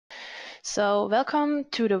So welcome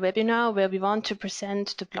to the webinar where we want to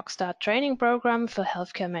present the Blockstart training program for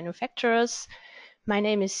healthcare manufacturers. My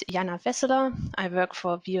name is Jana Vesseler. I work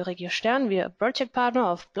for Bioregio Stern. We are a project partner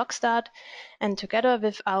of Blockstart, and together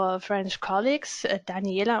with our French colleagues,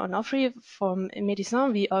 Daniela Onofri from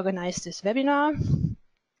Medicinal, we organized this webinar.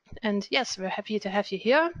 And yes, we're happy to have you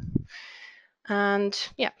here. And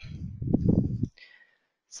yeah.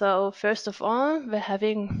 So first of all, we're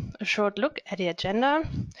having a short look at the agenda,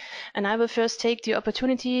 and I will first take the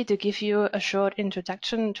opportunity to give you a short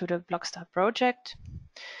introduction to the Blockstart project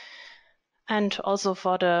and also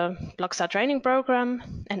for the Blockstart training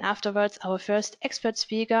program. And afterwards, our first expert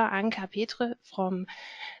speaker, Anca Petre from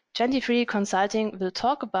 23 Consulting, will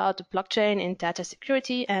talk about the blockchain in data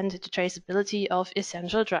security and the traceability of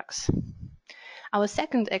essential drugs. Our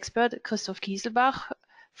second expert, Christoph Kiesselbach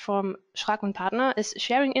from Schrack Partner, is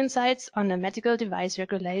sharing insights on the medical device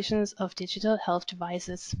regulations of digital health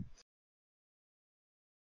devices.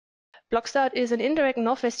 Blockstart is an indirect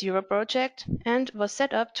Northwest Europe project and was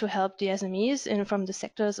set up to help the SMEs from the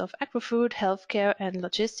sectors of agri-food, healthcare, and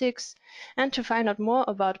logistics, and to find out more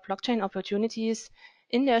about blockchain opportunities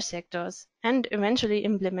in their sectors and eventually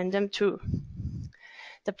implement them too.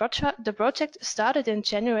 The project started in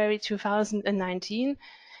January 2019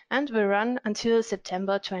 and will run until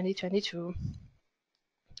September 2022.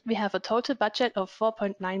 We have a total budget of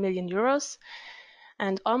 4.9 million euros,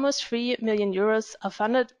 and almost 3 million euros are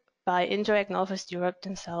funded by Indirect Northwest Europe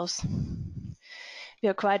themselves. We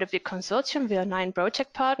are quite a big consortium. We are 9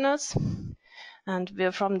 project partners, and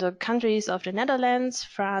we're from the countries of the Netherlands,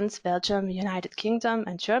 France, Belgium, United Kingdom,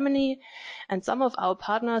 and Germany. And some of our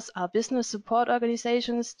partners are business support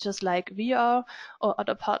organizations, just like we are, or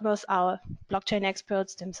other partners are blockchain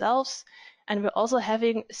experts themselves. And we're also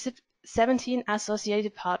having 17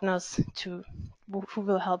 associated partners who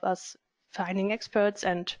will help us finding experts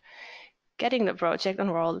and getting the project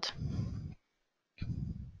enrolled.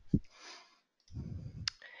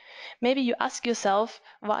 Maybe you ask yourself,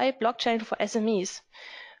 why blockchain for SMEs?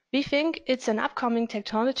 We think it's an upcoming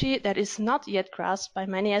technology that is not yet grasped by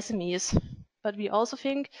many SMEs, but we also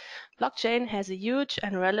think blockchain has a huge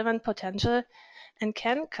and relevant potential and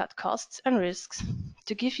can cut costs and risks.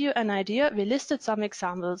 To give you an idea, we listed some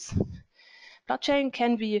examples. Blockchain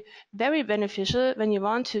can be very beneficial when you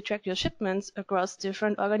want to track your shipments across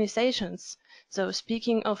different organizations. So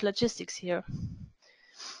speaking of logistics here.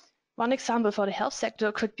 One example for the health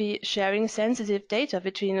sector could be sharing sensitive data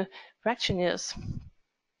between practitioners.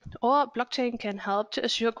 Or blockchain can help to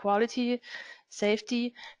assure quality,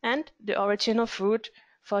 safety, and the origin of food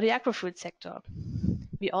for the agri-food sector.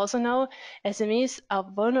 We also know SMEs are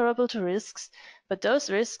vulnerable to risks, but those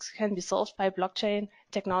risks can be solved by blockchain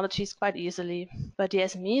technologies quite easily. But the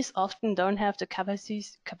SMEs often don't have the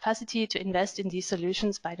capacity to invest in these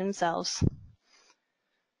solutions by themselves.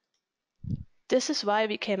 This is why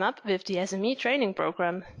we came up with the SME training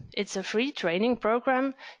program. It's a free training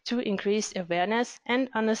program to increase awareness and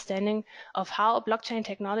understanding of how blockchain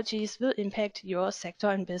technologies will impact your sector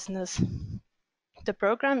and business. The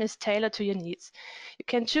program is tailored to your needs. You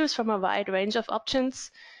can choose from a wide range of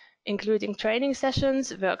options, including training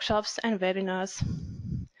sessions, workshops, and webinars.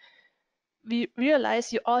 We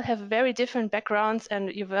realize you all have very different backgrounds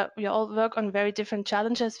and you all work on very different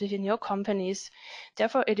challenges within your companies.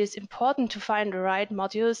 Therefore, it is important to find the right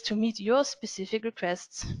modules to meet your specific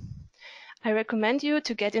requests. I recommend you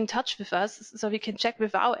to get in touch with us so we can check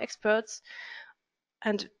with our experts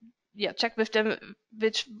and check with them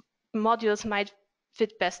which modules might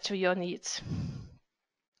fit best to your needs.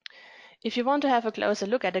 If you want to have a closer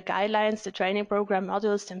look at the guidelines, the training program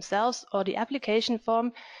modules themselves, or the application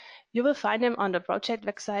form, you will find them on the project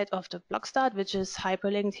website of the Blockstart, which is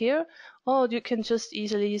hyperlinked here, or you can just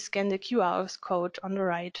easily scan the QR code on the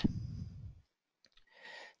right.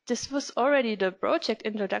 This was already the project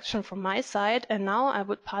introduction from my side, and now I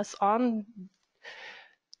would pass on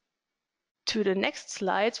to the next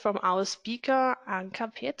slides from our speaker, Anca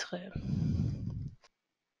Petre.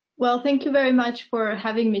 Well, thank you very much for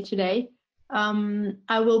having me today.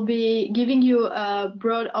 I will be giving you a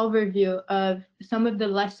broad overview of some of the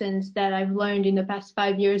lessons that I've learned in the past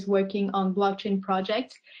 5 years working on blockchain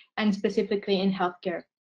projects and specifically in healthcare.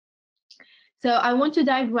 So I want to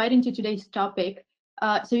dive right into today's topic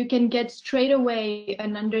so you can get straight away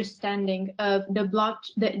an understanding of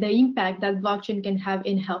the impact that blockchain can have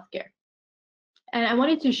in healthcare. And I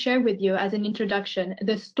wanted to share with you as an introduction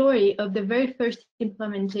the story of the very first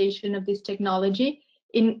implementation of this technology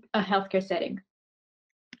in a healthcare setting.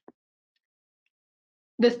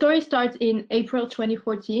 The story starts in April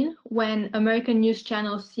 2014 when American news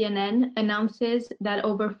channel CNN announces that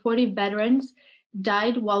over 40 veterans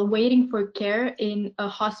died while waiting for care in a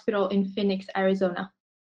hospital in Phoenix, Arizona.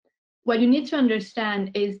 What you need to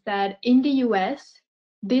understand is that in the US,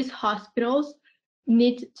 these hospitals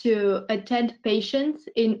need to attend patients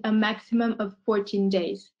in a maximum of 14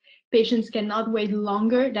 days. Patients cannot wait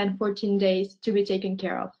longer than 14 days to be taken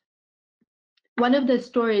care of. One of the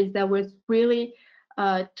stories that was really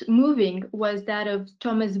moving was that of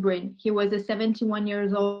Thomas Breen. He was a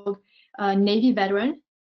 71-year-old Navy veteran,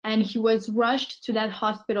 and he was rushed to that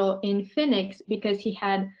hospital in Phoenix because he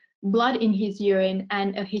had blood in his urine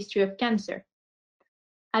and a history of cancer.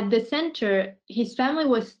 At the center, his family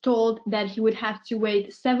was told that he would have to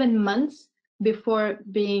wait 7 months before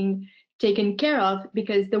being taken care of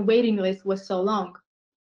because the waiting list was so long.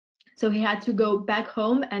 So he had to go back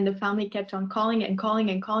home, and the family kept on calling and calling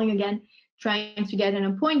and calling again, trying to get an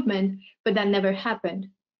appointment, but that never happened.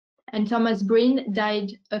 And Thomas Breen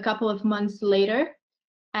died a couple of months later,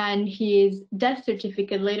 and his death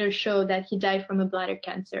certificate later showed that he died from a bladder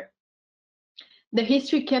cancer. The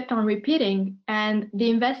history kept on repeating, and the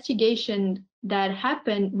investigation that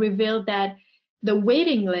happened revealed that the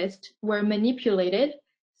waiting lists were manipulated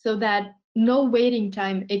so that no waiting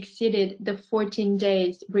time exceeded the 14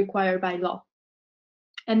 days required by law.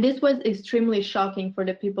 And this was extremely shocking for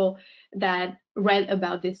the people that read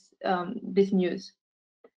about this news.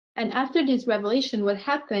 And after this revelation, what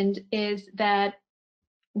happened is that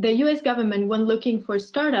the US government, when looking for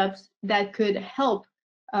startups that could help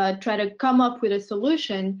try to come up with a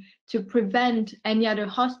solution to prevent any other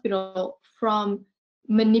hospital from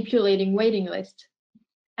manipulating waiting lists.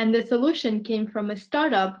 And the solution came from a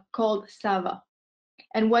startup called Sava.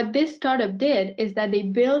 And what this startup did is that they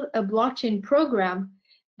built a blockchain program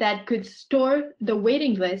that could store the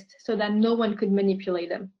waiting list so that no one could manipulate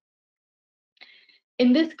them.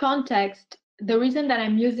 In this context, the reason that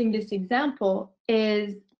I'm using this example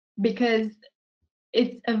is because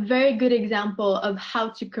it's a very good example of how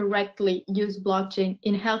to correctly use blockchain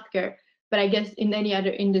in healthcare, but I guess in any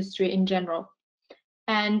other industry in general.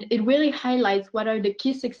 And it really highlights what are the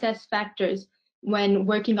key success factors when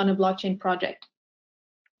working on a blockchain project.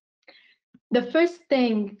 The first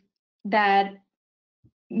thing that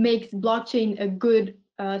makes blockchain a good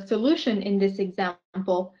solution in this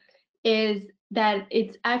example is that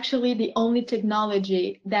it's actually the only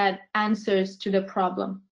technology that answers to the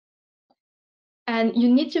problem. And you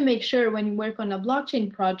need to make sure when you work on a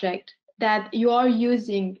blockchain project that you are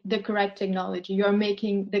using the correct technology, you're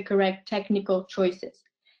making the correct technical choices.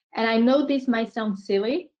 And I know this might sound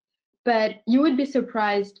silly, but you would be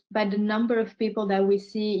surprised by the number of people that we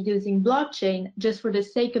see using blockchain just for the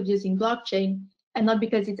sake of using blockchain and not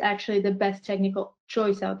because it's actually the best technical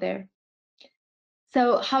choice out there.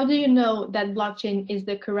 So how do you know that blockchain is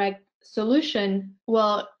the correct solution?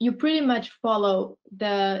 Well, you pretty much follow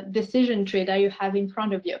the decision tree that you have in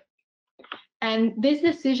front of you. And this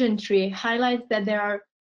decision tree highlights that there are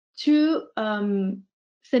two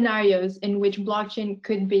scenarios in which blockchain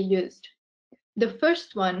could be used. The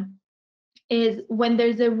first one is when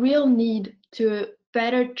there's a real need to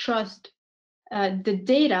better trust the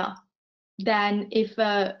data than if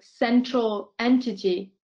a central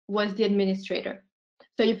entity was the administrator.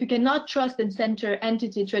 So if you cannot trust a central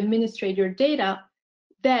entity to administrate your data,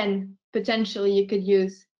 then potentially you could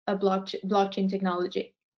use a blockchain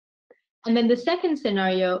technology. And then the second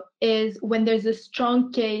scenario is when there's a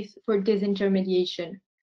strong case for disintermediation.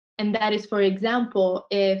 And that is, for example,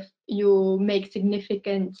 if you make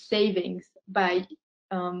significant savings by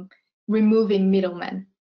removing middlemen.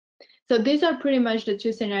 So these are pretty much the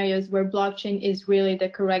two scenarios where blockchain is really the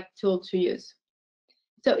correct tool to use.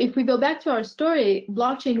 So if we go back to our story,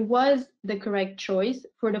 blockchain was the correct choice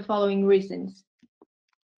for the following reasons.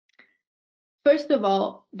 First of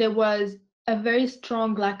all, there was a very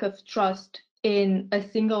strong lack of trust in a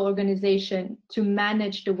single organization to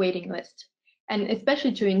manage the waiting list, and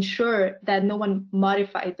especially to ensure that no one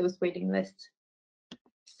modified those waiting lists.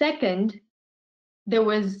 Second, there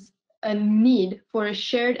was a need for a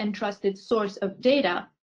shared and trusted source of data,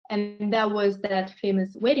 and that was that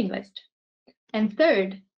famous waiting list. And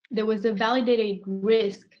third, there was a validated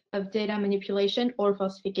risk of data manipulation or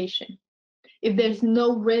falsification. If there's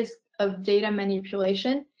no risk of data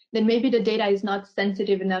manipulation, then maybe the data is not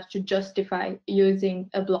sensitive enough to justify using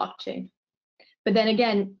a blockchain. But then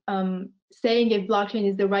again, saying if blockchain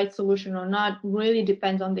is the right solution or not really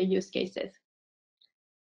depends on the use cases.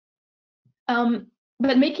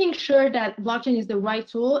 But making sure that blockchain is the right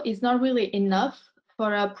tool is not really enough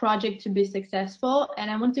for a project to be successful. And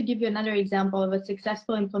I want to give you another example of a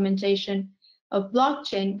successful implementation of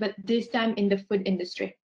blockchain, but this time in the food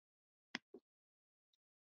industry.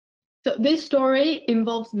 So this story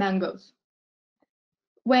involves mangoes.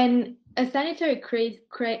 When a sanitary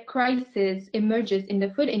crisis emerges in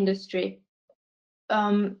the food industry,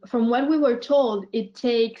 from what we were told, it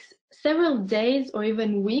takes several days or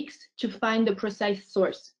even weeks to find the precise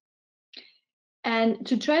source. And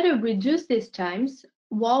to try to reduce these times,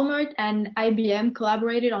 Walmart and IBM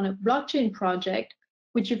collaborated on a blockchain project,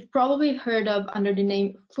 which you've probably heard of under the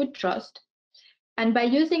name Food Trust. And by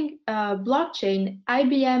using blockchain,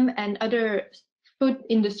 IBM and other food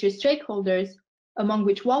industry stakeholders, among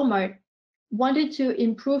which Walmart, wanted to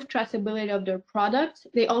improve traceability of their products.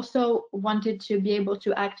 They also wanted to be able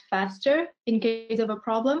to act faster in case of a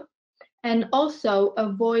problem, and also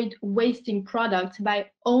avoid wasting products by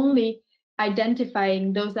only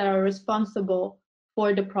identifying those that are responsible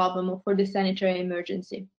for the problem or for the sanitary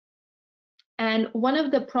emergency. And one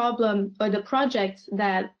of the projects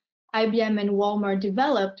that IBM and Walmart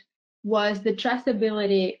developed was the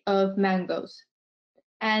traceability of mangoes.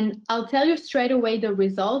 And I'll tell you straight away the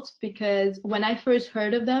results, because when I first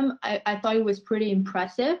heard of them, I thought it was pretty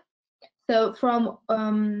impressive. So from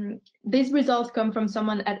these results come from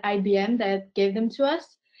someone at IBM that gave them to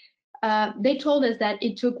us. They told us that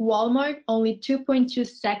it took Walmart only 2.2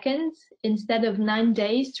 seconds instead of 9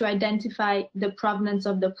 days to identify the provenance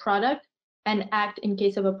of the product and act in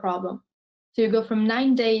case of a problem. So you go from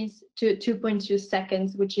 9 days to 2.2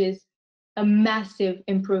 seconds, which is a massive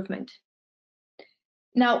improvement.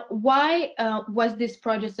 Now, why was this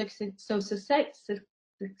project so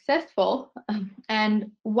successful,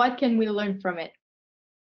 and what can we learn from it?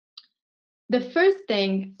 The first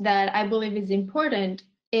thing that I believe is important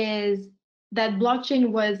is that blockchain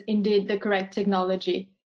was indeed the correct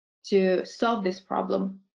technology to solve this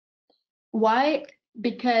problem. Why?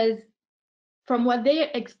 Because from what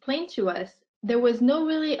they explained to us, there was no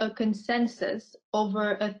really a consensus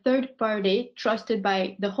over a third party trusted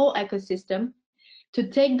by the whole ecosystem to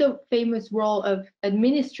take the famous role of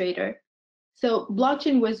administrator. So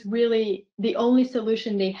blockchain was really the only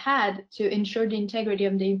solution they had to ensure the integrity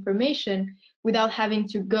of the information without having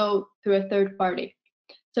to go through a third party.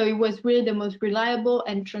 So it was really the most reliable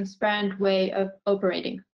and transparent way of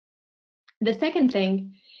operating. The second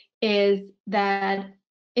thing is that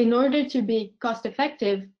in order to be cost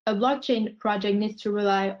effective, a blockchain project needs to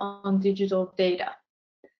rely on digital data.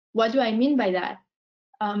 What do I mean by that?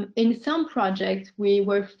 In some projects, we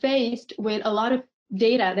were faced with a lot of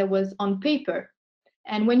data that was on paper.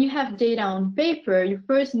 And when you have data on paper, you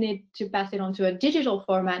first need to pass it onto a digital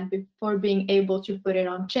format before being able to put it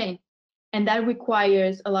on chain. And that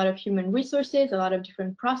requires a lot of human resources, a lot of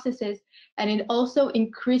different processes, and it also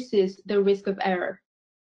increases the risk of error.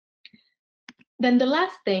 Then the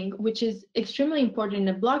last thing, which is extremely important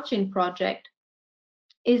in a blockchain project,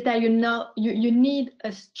 is that you need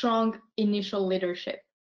a strong initial leadership.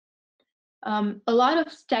 A lot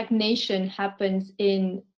of stagnation happens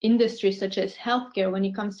in industries such as healthcare when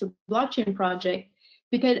it comes to blockchain project,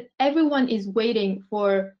 because everyone is waiting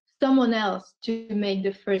for someone else to make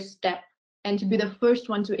the first step and to be the first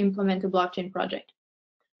one to implement a blockchain project.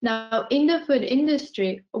 Now, in the food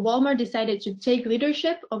industry, Walmart decided to take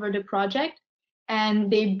leadership over the project, and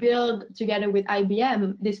they built together with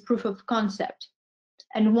IBM this proof of concept.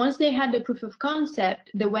 And once they had the proof of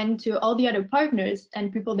concept, they went to all the other partners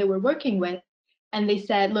and people they were working with, and they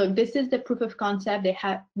said, look, this is the proof of concept.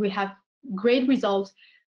 We have great results.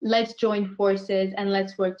 Let's join forces and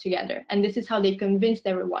let's work together. And this is how they convinced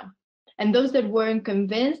everyone. And those that weren't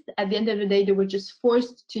convinced, at the end of the day, they were just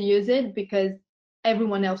forced to use it because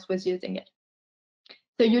everyone else was using it.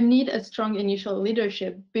 So you need a strong initial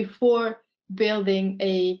leadership before building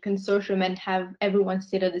a consortium and have everyone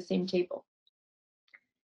sit at the same table.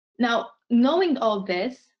 Now, knowing all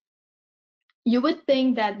this, you would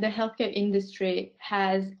think that the healthcare industry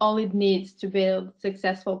has all it needs to build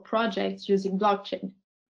successful projects using blockchain.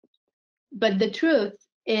 But the truth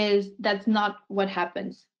is that's not what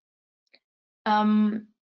happens.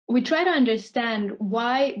 We try to understand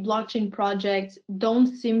why blockchain projects don't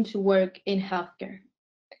seem to work in healthcare.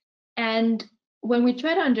 And when we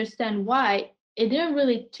try to understand why, it didn't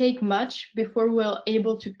really take much before we were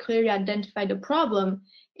able to clearly identify the problem.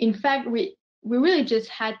 In fact, we really just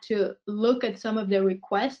had to look at some of the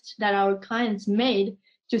requests that our clients made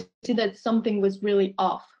to see that something was really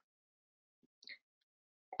off.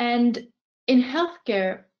 And in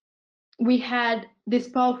healthcare, we had this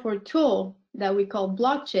powerful tool that we call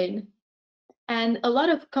blockchain, and a lot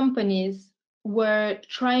of companies were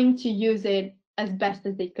trying to use it as best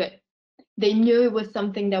as they could. They knew it was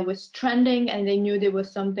something that was trending, and they knew there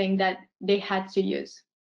was something that they had to use.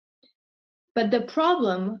 But the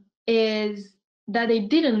problem is that they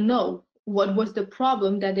didn't know what was the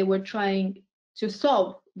problem that they were trying to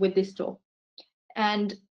solve with this tool.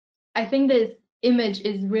 And I think this image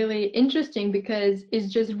is really interesting because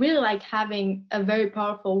it's just really like having a very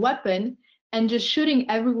powerful weapon and just shooting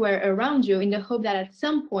everywhere around you in the hope that at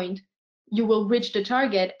some point you will reach the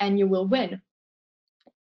target and you will win.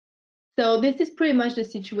 So this is pretty much the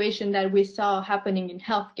situation that we saw happening in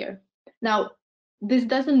healthcare. Now, this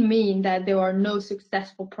doesn't mean that there are no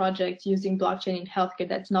successful projects using blockchain in healthcare.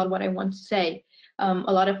 That's not what I want to say. A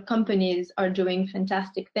lot of companies are doing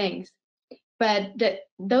fantastic things, but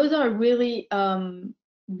those are really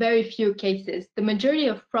very few cases. The majority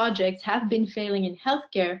of projects have been failing in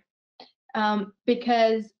healthcare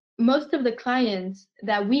because most of the clients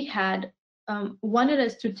that we had wanted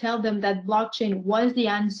us to tell them that blockchain was the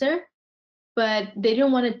answer, but they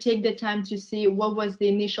didn't want to take the time to see what was the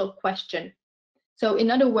initial question. So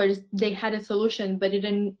in other words, they had a solution, but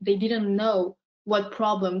they didn't know what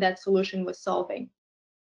problem that solution was solving.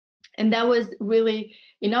 And that was really,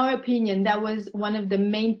 in our opinion, that was one of the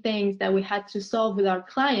main things that we had to solve with our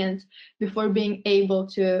clients before being able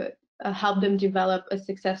to help them develop a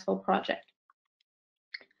successful project.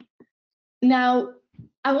 Now,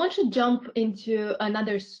 I want to jump into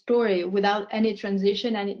another story without any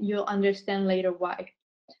transition, and you'll understand later why.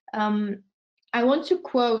 I want to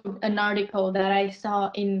quote an article that I saw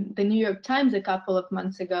in the New York Times a couple of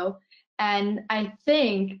months ago, and I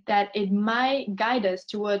think that it might guide us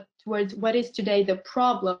towards what is today the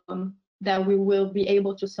problem that we will be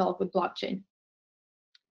able to solve with blockchain.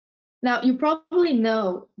 Now, you probably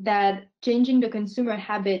know that changing the consumer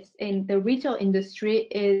habits in the retail industry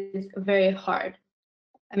is very hard.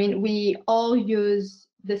 I mean, we all use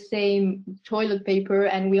the same toilet paper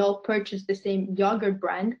and we all purchase the same yogurt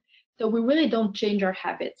brand, so we really don't change our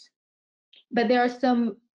habits. But there are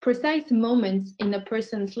some precise moments in a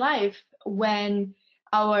person's life when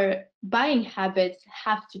our buying habits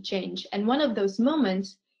have to change. And one of those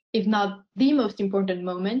moments, if not the most important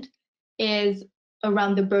moment, is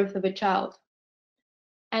around the birth of a child.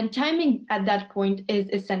 And timing at that point is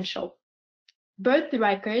essential. Birth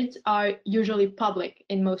records are usually public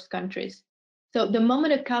in most countries. So the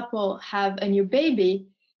moment a couple have a new baby,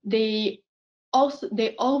 they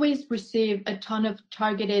always receive a ton of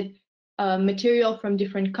targeted material from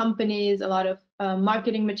different companies, a lot of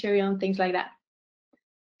marketing material and things like that.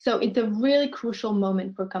 So it's a really crucial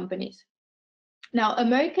moment for companies. Now,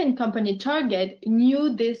 American company Target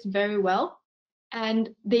knew this very well, and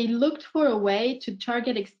they looked for a way to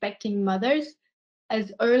target expecting mothers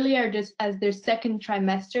as earlier just as their second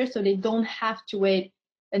trimester, so they don't have to wait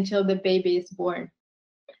until the baby is born.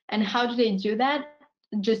 And how do they do that?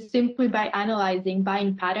 Just simply by analyzing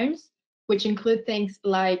buying patterns, which include things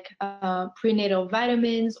like prenatal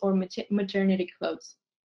vitamins or maternity clothes.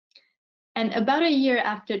 And about a year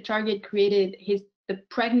after Target created the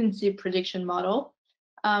pregnancy prediction model,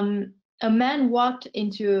 a man walked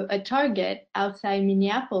into a Target outside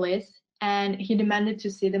Minneapolis and he demanded to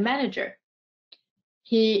see the manager.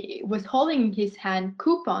 He was holding in his hand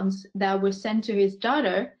coupons that were sent to his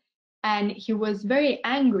daughter, and he was very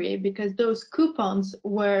angry because those coupons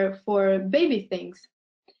were for baby things.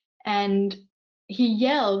 And he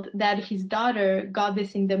yelled that his daughter got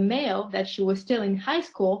this in the mail, that she was still in high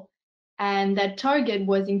school, and that Target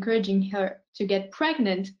was encouraging her to get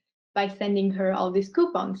pregnant by sending her all these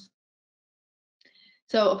coupons.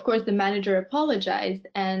 So, of course, the manager apologized,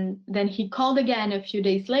 and then he called again a few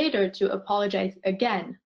days later to apologize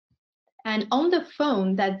again. And on the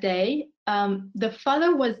phone that day, the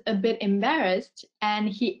father was a bit embarrassed, and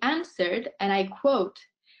he answered, and I quote,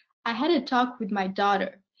 "I had a talk with my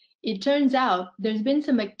daughter. It turns out there's been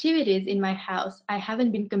some activities in my house I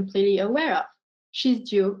haven't been completely aware of. She's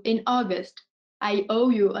due in August. I owe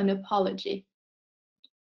you an apology."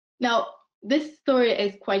 Now, this story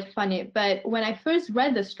is quite funny, but when I first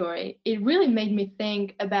read the story, it really made me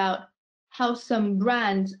think about how some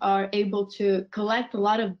brands are able to collect a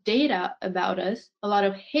lot of data about us, a lot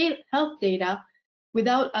of health data,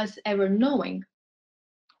 without us ever knowing.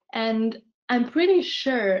 And I'm pretty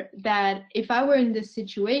sure that if I were in this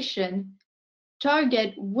situation,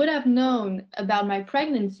 Target would have known about my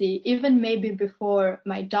pregnancy, even maybe before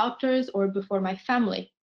my doctors or before my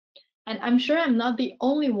family. And I'm sure I'm not the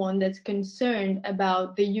only one that's concerned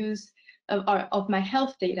about the use of my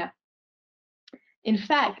health data. In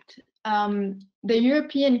fact, the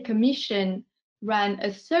European Commission ran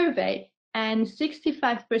a survey, and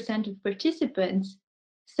 65% of participants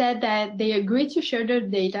said that they agree to share their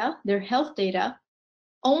data, their health data,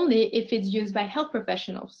 only if it's used by health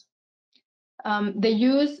professionals. The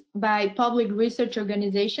use by public research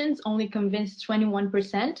organizations only convinced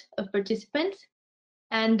 21% of participants,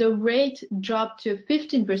 and the rate dropped to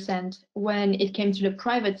 15% when it came to the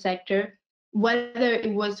private sector, whether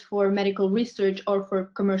it was for medical research or for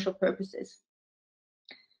commercial purposes.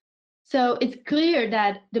 So it's clear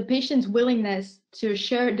that the patient's willingness to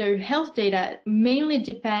share their health data mainly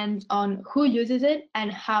depends on who uses it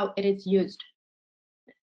and how it is used.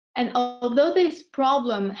 And although this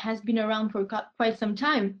problem has been around for quite some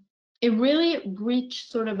time, it really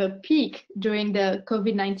reached sort of a peak during the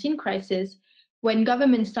COVID-19 crisis when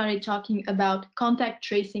governments started talking about contact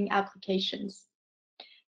tracing applications.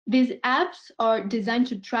 These apps are designed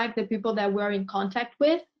to track the people that we're in contact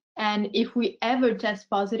with, and if we ever test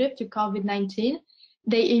positive to COVID-19,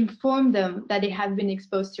 they inform them that they have been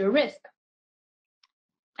exposed to a risk.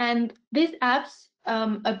 And these apps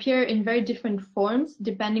appear in very different forms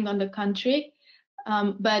depending on the country,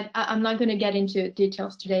 but I'm not going to get into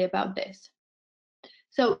details today about this.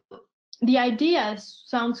 So the idea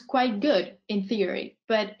sounds quite good in theory,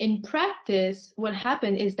 but in practice, what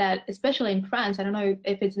happened is that, especially in France, I don't know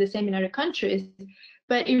if it's the same in other countries,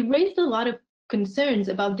 but it raised a lot of concerns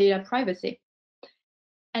about data privacy.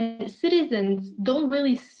 And citizens don't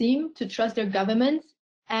really seem to trust their governments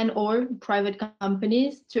and or private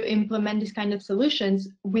companies to implement these kind of solutions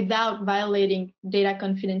without violating data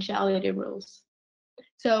confidentiality rules.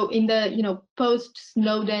 So in the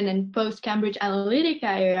post-Snowden and post-Cambridge Analytica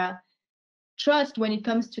era, trust when it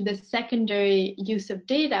comes to the secondary use of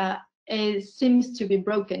data seems to be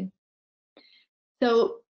broken.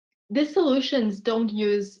 So these solutions don't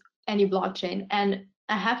use any blockchain. And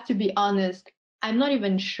I have to be honest, I'm not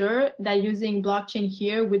even sure that using blockchain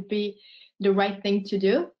here would be the right thing to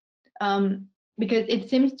do. Because it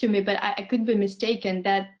seems to me, but I could be mistaken,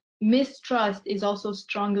 that mistrust is also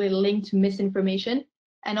strongly linked to misinformation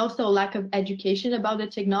and also lack of education about the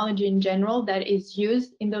technology in general that is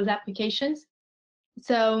used in those applications.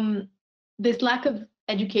 So this lack of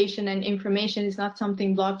education and information is not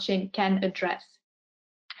something blockchain can address.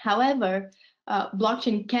 However,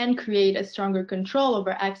 blockchain can create a stronger control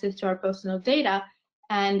over access to our personal data,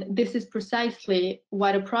 and this is precisely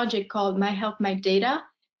what a project called My Health, My Data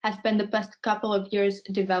has spent the past couple of years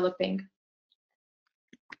developing.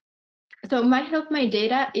 So My Health, My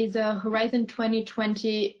Data is a Horizon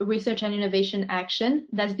 2020 research and innovation action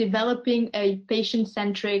that's developing a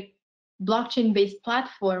patient-centric blockchain-based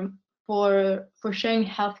platform for sharing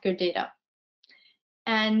healthcare data.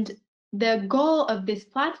 And the goal of this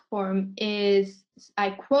platform is,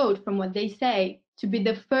 I quote from what they say, to be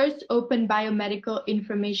the first open biomedical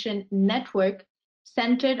information network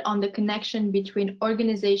centered on the connection between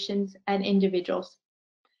organizations and individuals.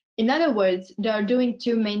 In other words, they are doing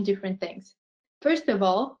two main different things. First of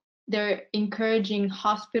all, they're encouraging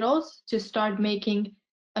hospitals to start making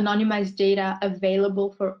anonymized data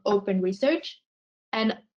available for open research.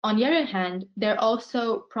 And on the other hand, they're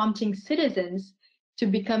also prompting citizens to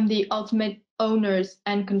become the ultimate owners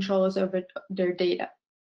and controllers over their data.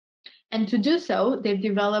 And to do so, they've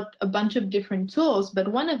developed a bunch of different tools,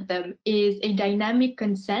 but one of them is a dynamic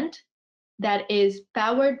consent that is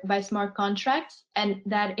powered by smart contracts and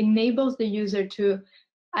that enables the user to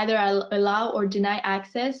either allow or deny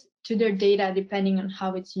access to their data depending on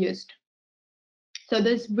how it's used. So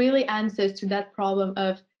this really answers to that problem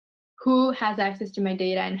of who has access to my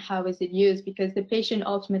data and how is it used, because the patient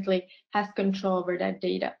ultimately has control over that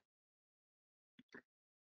data.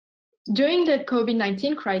 During the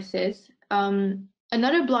COVID-19 crisis,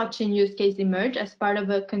 another blockchain use case emerged as part of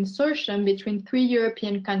a consortium between 3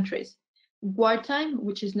 European countries: Wartime,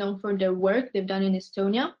 which is known for their work they've done in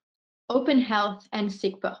Estonia, Open Health, and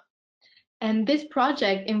SIGPA. And this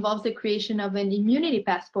project involves the creation of an immunity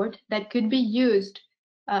passport that could be used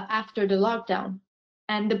after the lockdown.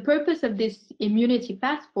 And the purpose of this immunity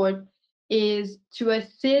passport is to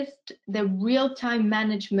assist the real-time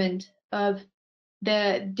management of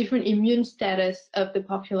the different immune status of the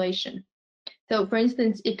population. So, for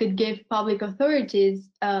instance, it could give public authorities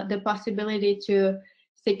the possibility to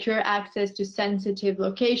secure access to sensitive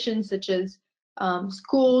locations such as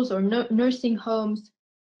schools or nursing homes,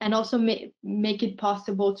 and also make it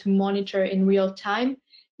possible to monitor in real time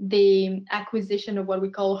the acquisition of what we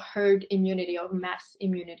call herd immunity or mass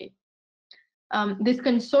immunity. This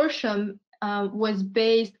consortium was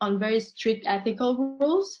based on very strict ethical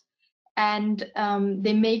rules, and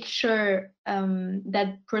they make sure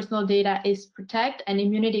that personal data is protected, and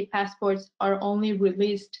immunity passports are only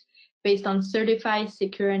released based on certified,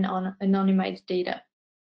 secure, and anonymized data.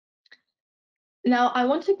 Now, I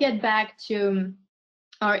want to get back to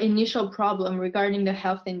our initial problem regarding the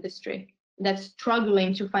health industry that's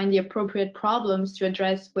struggling to find the appropriate problems to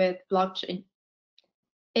address with blockchain.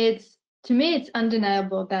 To me, it's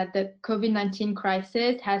undeniable that the COVID-19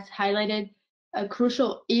 crisis has highlighted a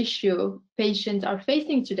crucial issue patients are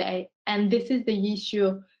facing today, and this is the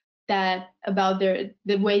issue that about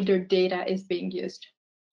the way their data is being used.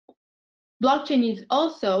 Blockchain is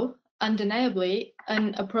also undeniably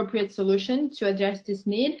an appropriate solution to address this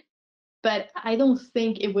need, but I don't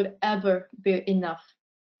think it would ever be enough.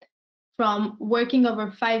 From working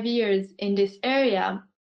over 5 years in this area,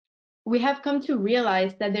 we have come to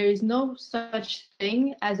realize that there is no such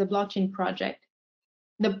thing as a blockchain project.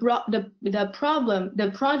 The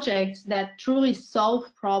projects that truly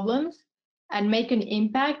solve problems and make an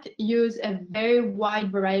impact use a very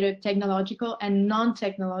wide variety of technological and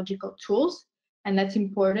non-technological tools, and that's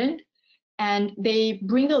important. And they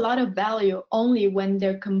bring a lot of value only when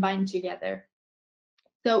they're combined together.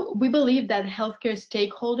 So we believe that healthcare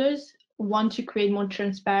stakeholders want to create more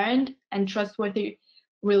transparent and trustworthy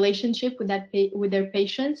relationship with their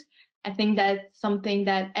patients. I think that's something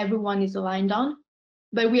that everyone is aligned on.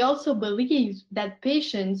 But we also believe that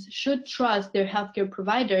patients should trust their healthcare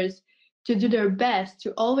providers to do their best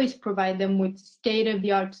to always provide them with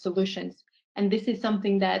state-of-the-art solutions. And this is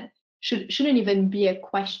something that shouldn't even be a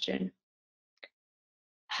question.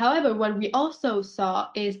 However, what we also saw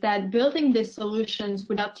is that building these solutions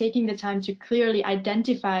without taking the time to clearly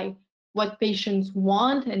identify what patients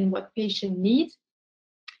want and what patient needs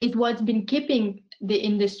is what's been keeping the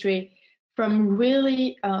industry from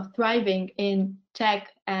really thriving in tech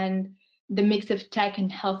and the mix of tech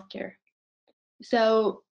and healthcare.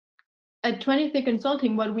 So at 23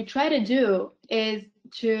 Consulting, what we try to do is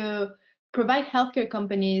to provide healthcare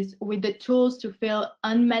companies with the tools to fill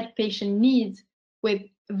unmet patient needs with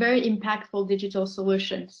very impactful digital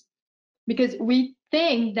solutions. Because we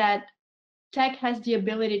think that tech has the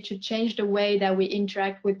ability to change the way that we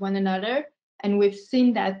interact with one another. And we've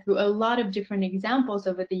seen that through a lot of different examples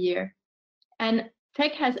over the year. And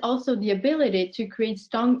tech has also the ability to create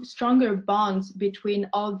stronger bonds between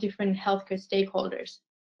all different healthcare stakeholders.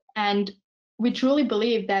 And we truly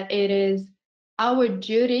believe that it is our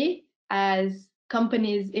duty as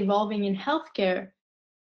companies evolving in healthcare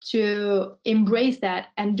to embrace that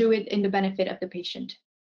and do it in the benefit of the patient.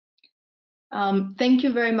 Thank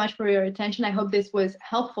you very much for your attention. I hope this was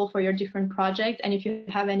helpful for your different projects. And if you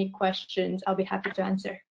have any questions, I'll be happy to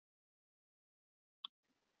answer.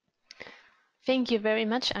 Thank you very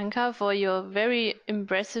much, Anca, for your very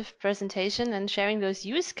impressive presentation and sharing those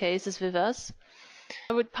use cases with us.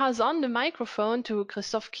 I would pass on the microphone to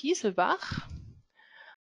Christoph Kiesselbach.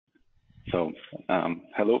 So,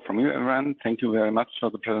 hello from you, everyone. Thank you very much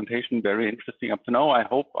for the presentation. Very interesting up to now. I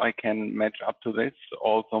hope I can match up to this.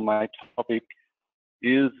 Also, my topic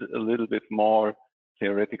is a little bit more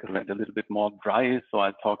theoretical and a little bit more dry. So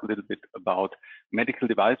I'll talk a little bit about medical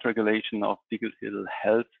device regulation of digital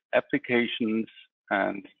health applications.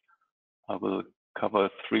 And I will cover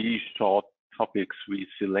 3 short topics we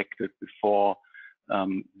selected before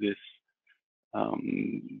this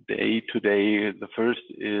day today. The first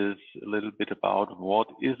is a little bit about what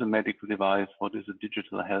is a medical device, what is a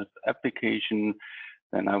digital health application.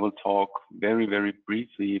 Then I will talk very, very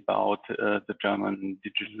briefly about the German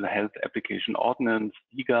Digital Health Application Ordinance,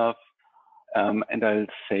 DGAF, and I'll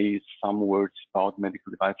say some words about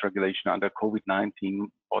medical device regulation under COVID-19,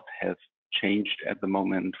 what has changed at the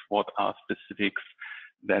moment, what are specifics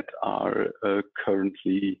that are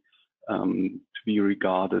currently to be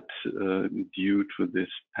regarded due to this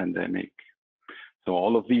pandemic. So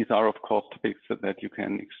all of these are, of course, topics that you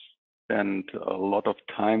can spend a lot of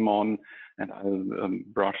time on, and I'll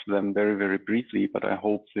brush them very, very briefly, but I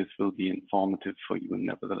hope this will be informative for you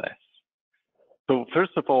nevertheless. So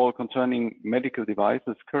first of all, concerning medical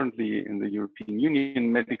devices, currently in the European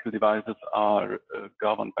Union, medical devices are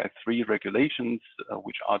governed by 3 regulations,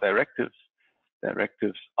 which are directives.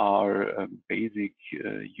 Directives are basic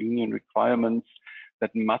union requirements that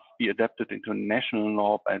must be adapted into national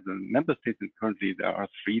law by the member states. And currently there are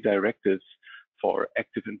 3 directives for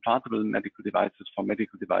active implantable medical devices, for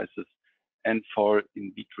medical devices, and for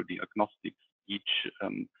in vitro diagnostics, each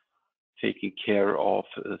taking care of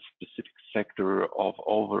a specific sector of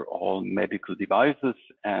overall medical devices.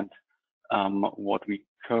 And what we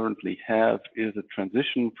currently have is a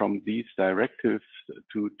transition from these directives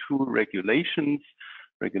to 2 regulations.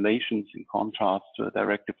 Regulations, in contrast to a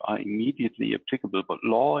directive, are immediately applicable by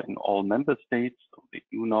law in all member states, so they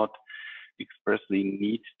do not expressly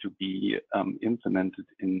need to be implemented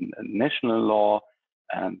in national law.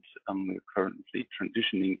 And we're currently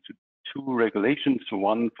transitioning to 2 regulations,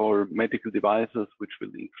 one for medical devices, which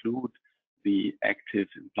will include the active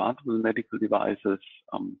implantable medical devices,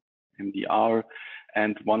 MDR,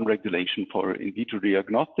 and 1 regulation for in vitro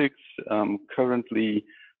diagnostics. Currently,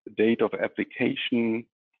 the date of application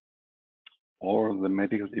or the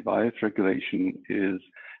medical device regulation is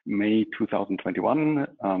May 2021,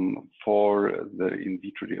 for the in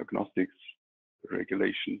vitro diagnostics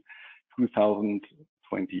regulation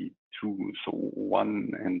 2022, so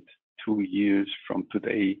 1 and 2 years from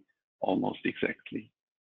today, almost exactly.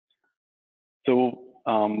 So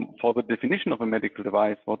for the definition of a medical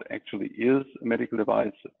device, what actually is a medical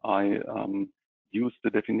device, I use the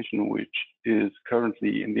definition which is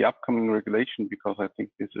currently in the upcoming regulation, because I think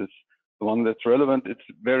this is the one that's relevant. It's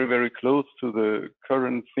very, very close to the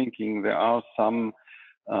current thinking. There are some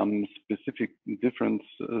specific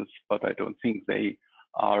differences, but I don't think they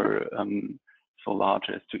are so large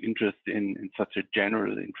as to interest in such a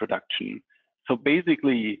general introduction. So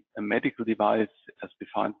basically, a medical device, as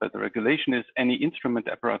defined by the regulation, is any instrument,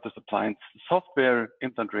 apparatus, appliance, software,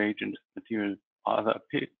 implant, reagent, material, or other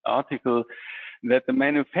article that the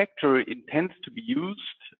manufacturer intends to be used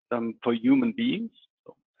for human beings.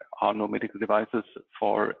 So there are no medical devices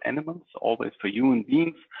for animals, always for human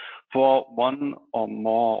beings, for one or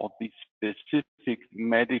more of these specific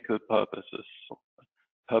medical purposes. So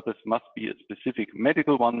purpose must be a specific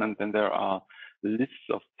medical one, and then there are lists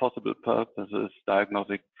of possible purposes,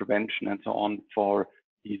 diagnostic, prevention, and so on for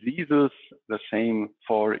diseases, the same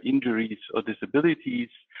for injuries or disabilities,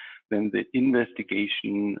 then the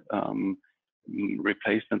investigation,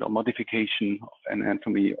 replacement or modification of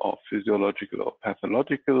anatomy or physiological or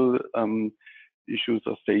pathological issues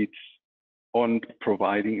or states, and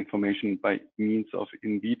providing information by means of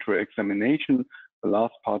in vitro examination. The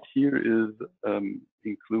last part here is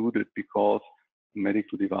included because a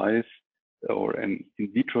medical device or an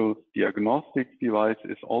in vitro diagnostic device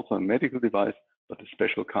is also a medical device, but a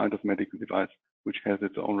special kind of medical device, which has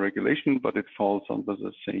its own regulation, but it falls under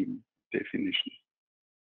the same definition.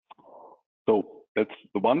 So that's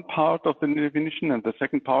the one part of the definition. And the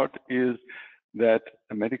second part is that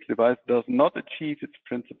a medical device does not achieve its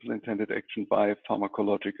principal intended action by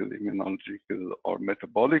pharmacological, immunological, or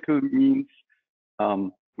metabolical means,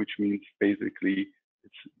 which means basically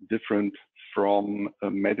it's different from a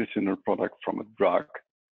medicinal product, from a drug,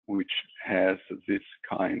 which has this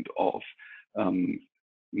kind of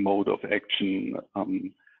mode of action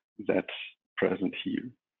that's present here.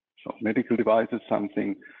 So medical device is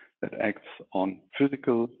something that acts on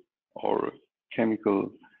physical or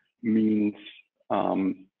chemical means,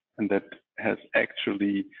 and that has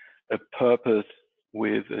actually a purpose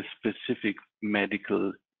with a specific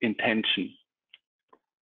medical intention.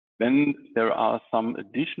 Then there are some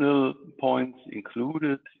additional points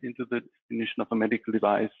included into the definition of a medical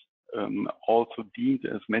device. Also deemed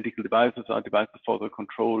as medical devices are devices for the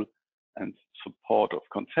control and support of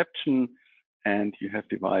conception, and you have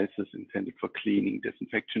devices intended for cleaning,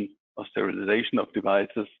 disinfection, or sterilization of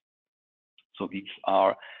devices. So these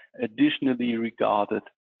are additionally regarded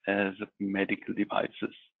as medical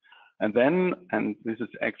devices. And then, and this is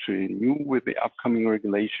actually new with the upcoming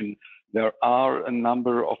regulation, there are a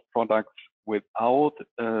number of products without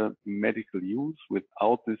medical use,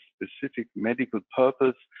 without this specific medical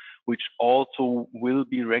purpose, which also will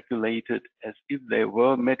be regulated as if they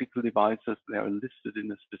were medical devices. They are listed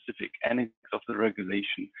in a specific annex of the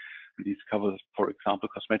regulation. And these covers, for example,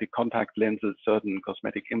 cosmetic contact lenses, certain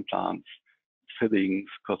cosmetic implants, fillings,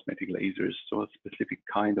 cosmetic lasers, so a specific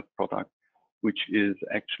kind of product, which is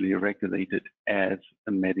actually regulated as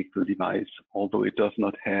a medical device, although it does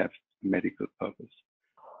not have a medical purpose.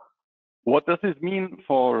 What does this mean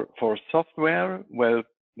for software? Well,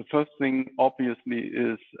 the first thing obviously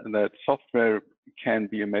is that software can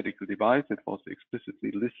be a medical device. It was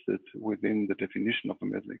explicitly listed within the definition of a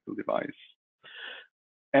medical device.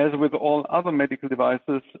 As with all other medical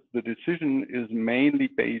devices, the decision is mainly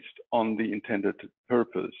based on the intended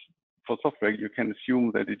purpose. For software, you can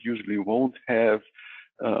assume that it usually won't have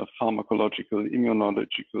pharmacological,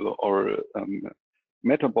 immunological, or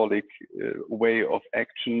metabolic way of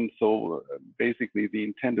action. So basically the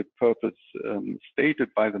intended purpose stated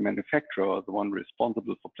by the manufacturer, the one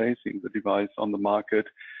responsible for placing the device on the market,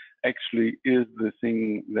 actually is the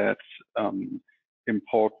thing that's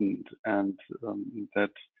important and that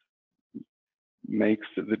makes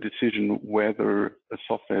the decision whether a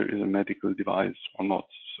software is a medical device or not.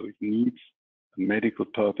 So it needs a medical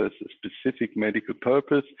purpose, a specific medical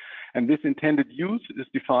purpose. And this intended use is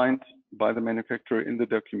defined by the manufacturer in the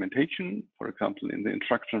documentation, for example, in the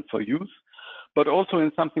instruction for use, but also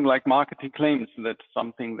in something like marketing claims. That's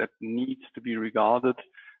something that needs to be regarded,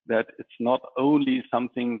 that it's not only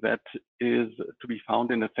something that is to be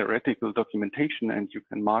found in a theoretical documentation and you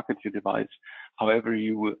can market your device however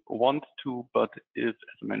you want to, but if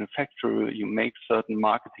as a manufacturer you make certain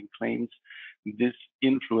marketing claims, this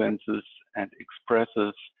influences and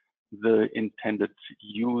expresses the intended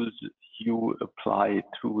use you apply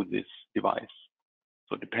to this device.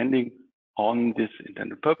 So depending on this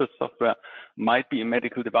intended purpose, software might be a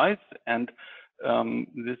medical device, and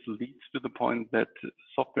this leads to the point that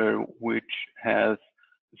software which has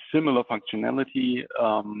similar functionality,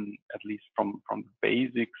 at least from the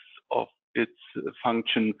basics of its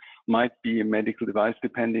function, might be a medical device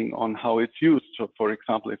depending on how it's used. So for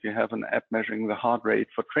example, if you have an app measuring the heart rate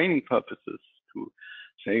for training purposes, to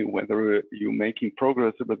say whether you're making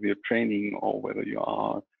progress with your training or whether you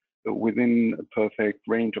are within a perfect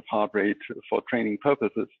range of heart rate for training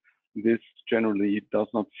purposes, this generally does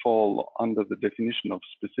not fall under the definition of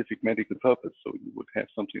specific medical purpose. So you would have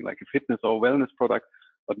something like a fitness or wellness product,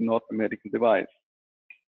 but not a medical device.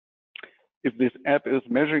 If this app is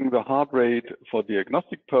measuring the heart rate for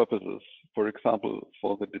diagnostic purposes, for example,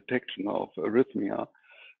 for the detection of arrhythmia,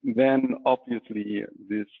 then obviously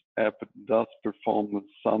this app does perform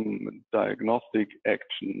some diagnostic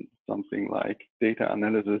action, something like data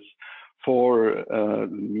analysis for the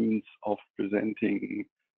means of presenting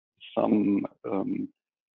some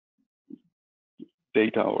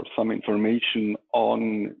data or some information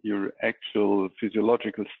on your actual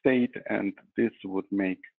physiological state, and this would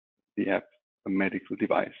make the app a medical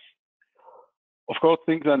device. Of course,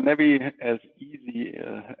 things are never as easy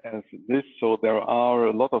as this, so there are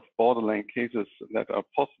a lot of borderline cases that are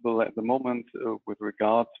possible at the moment with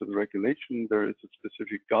regard to the regulation. There is a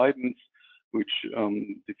specific guidance which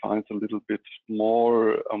defines a little bit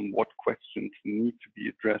more what questions need to be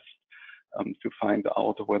addressed to find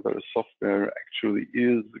out whether a software actually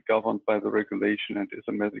is governed by the regulation and is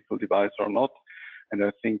a medical device or not. And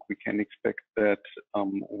I think we can expect that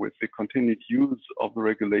with the continued use of the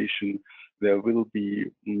regulation, there will be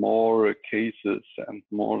more cases and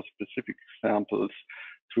more specific examples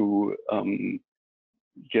to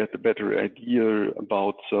get a better idea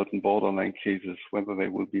about certain borderline cases, whether they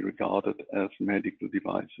will be regarded as medical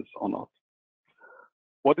devices or not.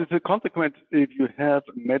 What is the consequence if you have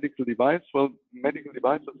a medical device? Well, medical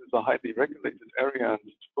devices is a highly regulated area, and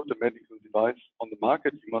to put a medical device on the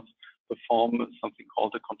market, you must perform something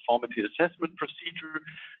called a conformity assessment procedure.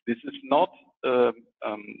 This is not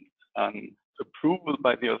an approval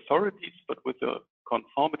by the authorities, but with a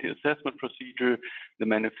conformity assessment procedure, the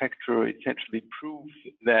manufacturer essentially proves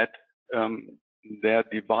that their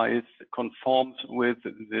device conforms with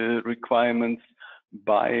the requirements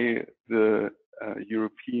by the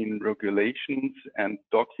European regulations and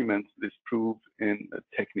documents this proof in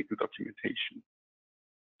technical documentation.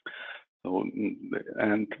 So,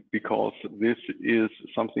 and because this is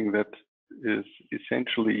something that is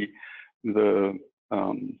essentially the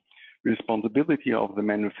responsibility of the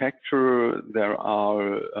manufacturer, there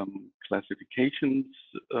are classifications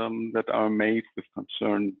that are made with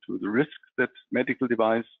concern to the risk that medical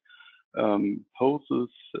device poses,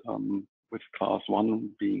 with class 1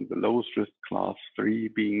 being the lowest risk, class 3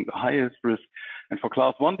 being the highest risk. And for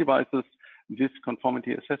class 1 devices, this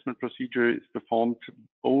conformity assessment procedure is performed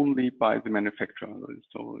only by the manufacturer.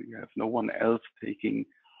 So you have no one else taking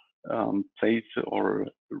place or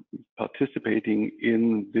participating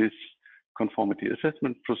in this conformity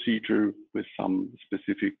assessment procedure, with some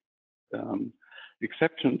specific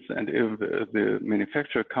exceptions. And if the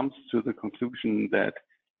manufacturer comes to the conclusion that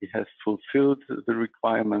he has fulfilled the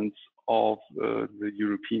requirements of the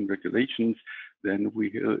European regulations, then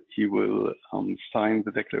he will sign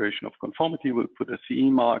the declaration of conformity, will put a CE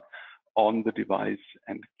mark on the device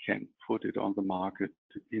and can put it on the market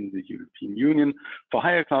in the European Union. For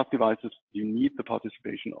higher class devices, you need the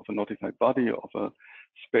participation of a notified body, of a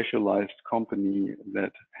specialized company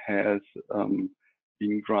that has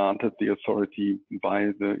been granted the authority by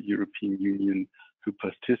the European Union to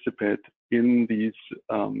participate in these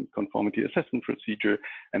conformity assessment procedure,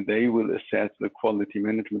 and they will assess the quality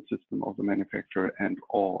management system of the manufacturer and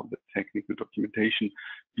all the technical documentation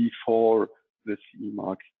before the CE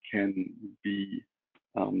mark can be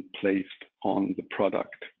placed on the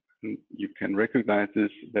product. And you can recognize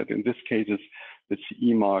this, that in this cases, the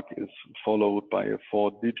CE mark is followed by a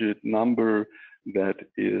 4-digit number that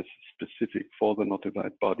is specific for the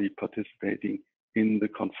notified body participating in the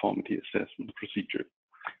conformity assessment procedure.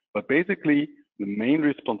 But basically, the main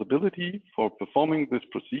responsibility for performing this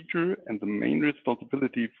procedure and the main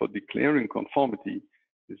responsibility for declaring conformity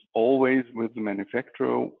is always with the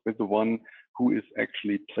manufacturer, with the one who is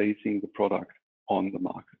actually placing the product on the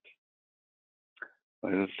market.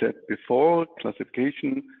 As I said before,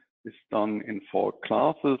 classification is done in 4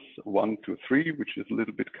 classes, 1 to 3, which is a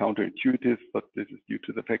little bit counterintuitive, but this is due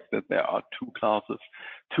to the fact that there are 2 classes,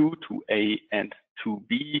 2 to A and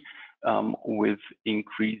 2B, with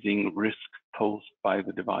increasing risk imposed by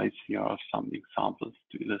the device. Here are some examples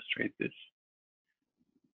to illustrate this.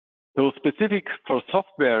 So specific for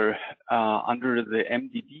software under the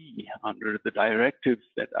MDD, under the directives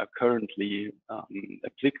that are currently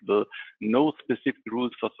applicable, no specific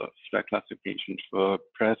rules for software classifications were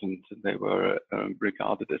present. They were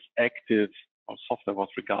regarded as active, or software was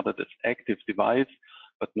regarded as active device,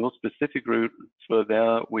 but no specific rules were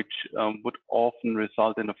there, which would often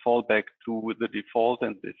result in a fallback to the default,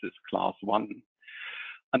 and this is class 1.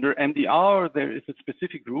 Under MDR, there is a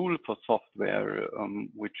specific rule for software,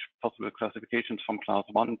 which possible classifications from class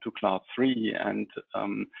 1 to class 3. And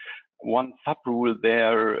one sub-rule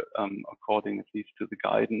there, according at least to the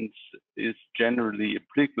guidance, is generally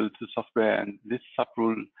applicable to software. And this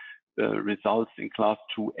sub-rule results in class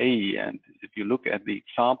 2A. And if you look at the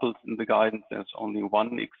examples in the guidance, there's only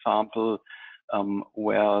one example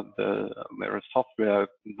where a software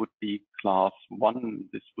would be class 1.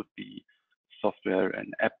 This would be software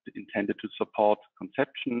and app intended to support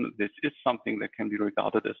conception. This is something that can be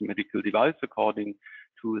regarded as a medical device according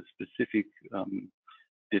to a specific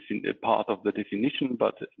part of the definition,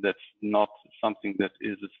 but that's not something that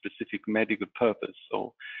is a specific medical purpose.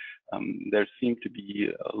 So there seem to be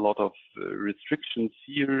a lot of restrictions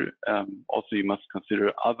here. Also, you must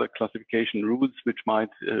consider other classification rules which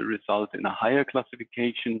might result in a higher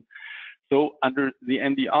classification. So under the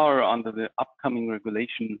MDR, under the upcoming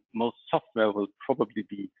regulation, most software will probably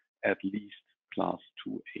be at least class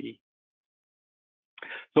 2A.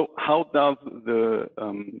 So how does the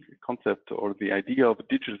concept or the idea of a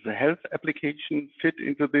digital health application fit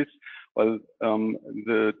into this? Well,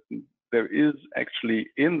 there is actually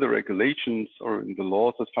in the regulations or in the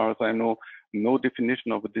laws, as far as I know, no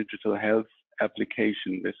definition of a digital health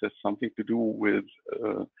application. This has something to do with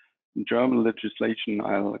German legislation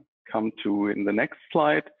I'll come to in the next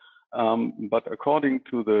slide. But according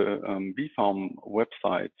to the BfArM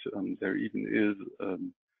website, there even is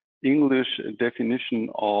English definition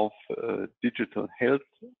of digital health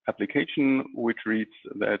application, which reads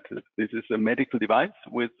that this is a medical device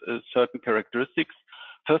with certain characteristics.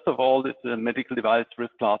 First of all, it's a medical device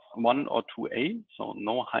risk class 1 or 2A, so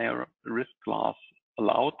no higher risk class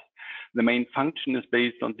allowed. The main function is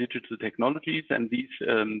based on digital technologies, and these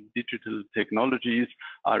digital technologies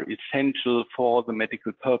are essential for the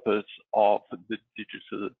medical purpose of the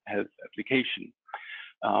digital health application.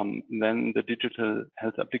 Then the digital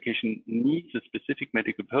health application needs a specific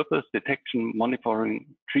medical purpose: detection, monitoring,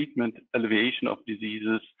 treatment, alleviation of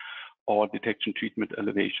diseases, or detection, treatment,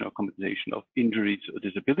 alleviation, or compensation of injuries or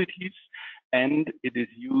disabilities. And it is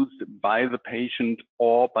used by the patient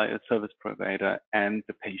or by a service provider and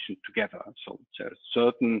the patient together. So there are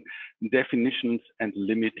certain definitions and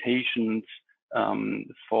limitations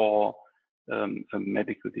for a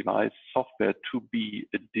medical device software to be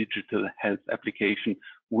a digital health application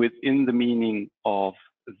within the meaning of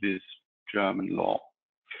this German law.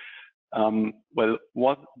 Well,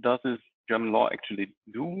 what does this German law actually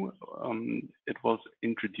do? It was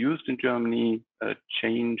introduced in Germany, a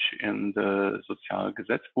change in the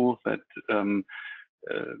Sozialgesetzbuch that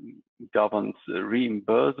governs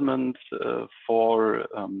reimbursement for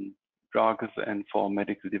drugs and for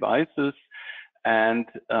medical devices. And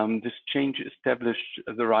this change established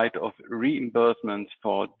the right of reimbursement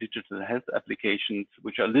for digital health applications,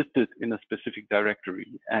 which are listed in a specific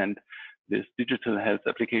directory. And this digital health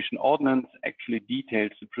application ordinance actually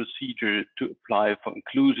details the procedure to apply for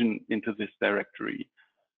inclusion into this directory.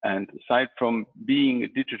 And aside from being a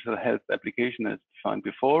digital health application as defined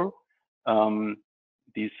before,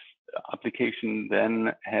 this application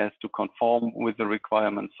then has to conform with the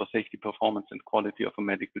requirements for safety, performance, and quality of a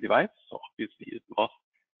medical device. So obviously it must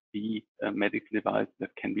be a medical device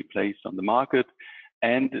that can be placed on the market,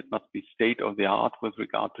 and it must be state of the art with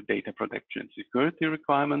regard to data protection and security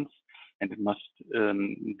requirements, and it must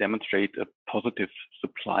demonstrate a positive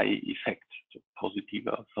supply effect, so positive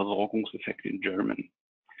Versorgungseffekt in German.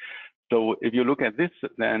 So if you look at this,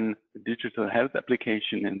 then the digital health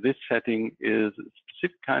application in this setting is a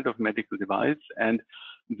specific kind of medical device, and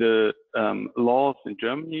the laws in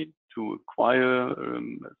Germany to acquire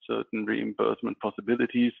certain reimbursement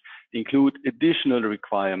possibilities include additional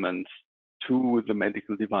requirements to the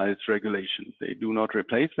medical device regulations. They do not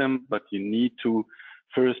replace them, but you need to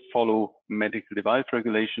first follow medical device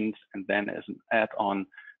regulations, and then as an add-on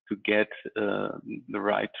to get the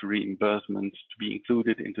right to reimbursement to be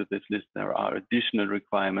included into this list, there are additional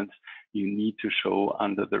requirements you need to show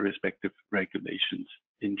under the respective regulations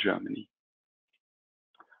in Germany.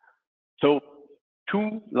 So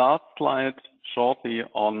two last slides shortly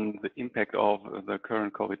on the impact of the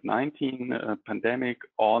current COVID-19 pandemic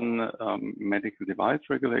on medical device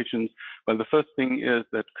regulations. Well, the first thing is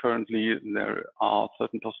that currently there are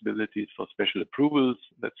certain possibilities for special approvals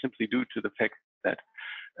that simply due to the fact that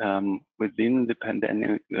within the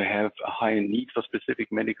pandemic they have a higher need for specific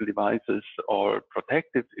medical devices or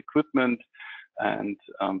protective equipment. And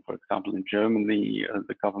for example, in Germany,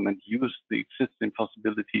 the government used the existing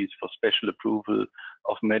possibilities for special approval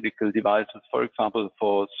of medical devices, for example,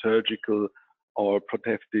 for surgical or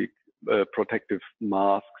protective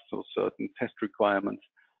masks. So certain test requirements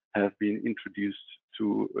have been introduced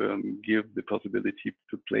to give the possibility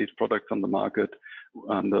to place products on the market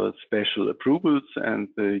under special approvals. And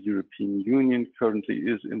the European Union currently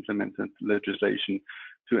is implementing legislation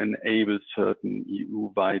to enable certain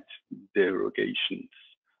EU-wide derogations.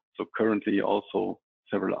 So currently also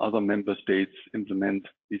several other member states implement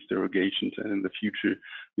these derogations, and in the future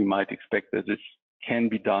we might expect that this can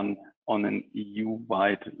be done on an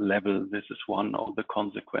EU-wide level. This is one of the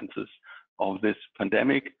consequences of this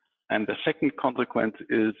pandemic. And the second consequence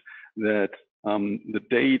is that the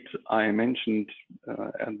date I mentioned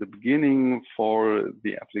at the beginning for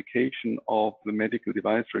the application of the medical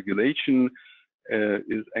device regulation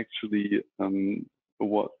is actually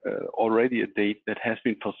already a date that has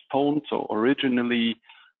been postponed. So originally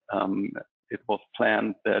it was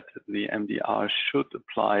planned that the MDR should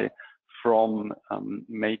apply from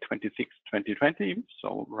May 26, 2020.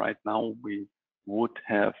 So right now we would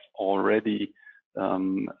have already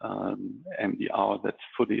MDR that's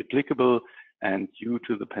fully applicable, and due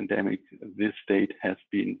to the pandemic this date has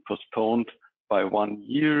been postponed by 1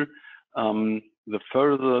 year. The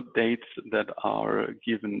further dates that are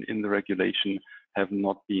given in the regulation have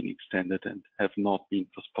not been extended and have not been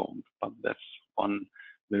postponed, but that's one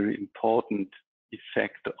very important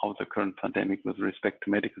effect of the current pandemic with respect to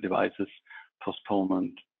medical devices: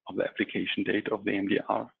 postponement of the application date of the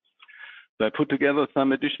MDR. So I put together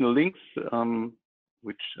some additional links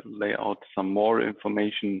which lay out some more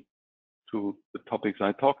information to the topics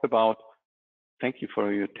I talked about. Thank you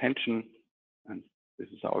for your attention, and this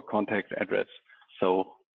is our contact address.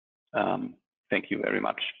 So thank you very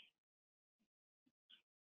much.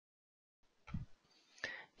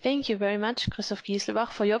 Thank you very much, Christoph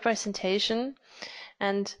Kiesselbach, for your presentation.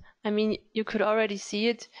 And I mean, you could already see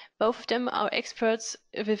it. Both of them are experts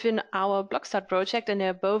within our Blockstart project, and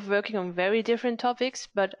they're both working on very different topics.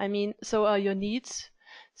 But I mean, so are your needs.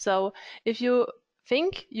 So if you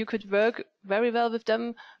think you could work very well with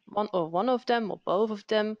them, one of them or both of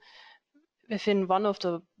them, within one of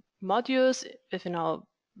the modules within our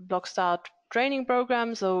Blockstart training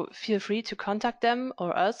program, so feel free to contact them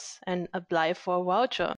or us and apply for a voucher.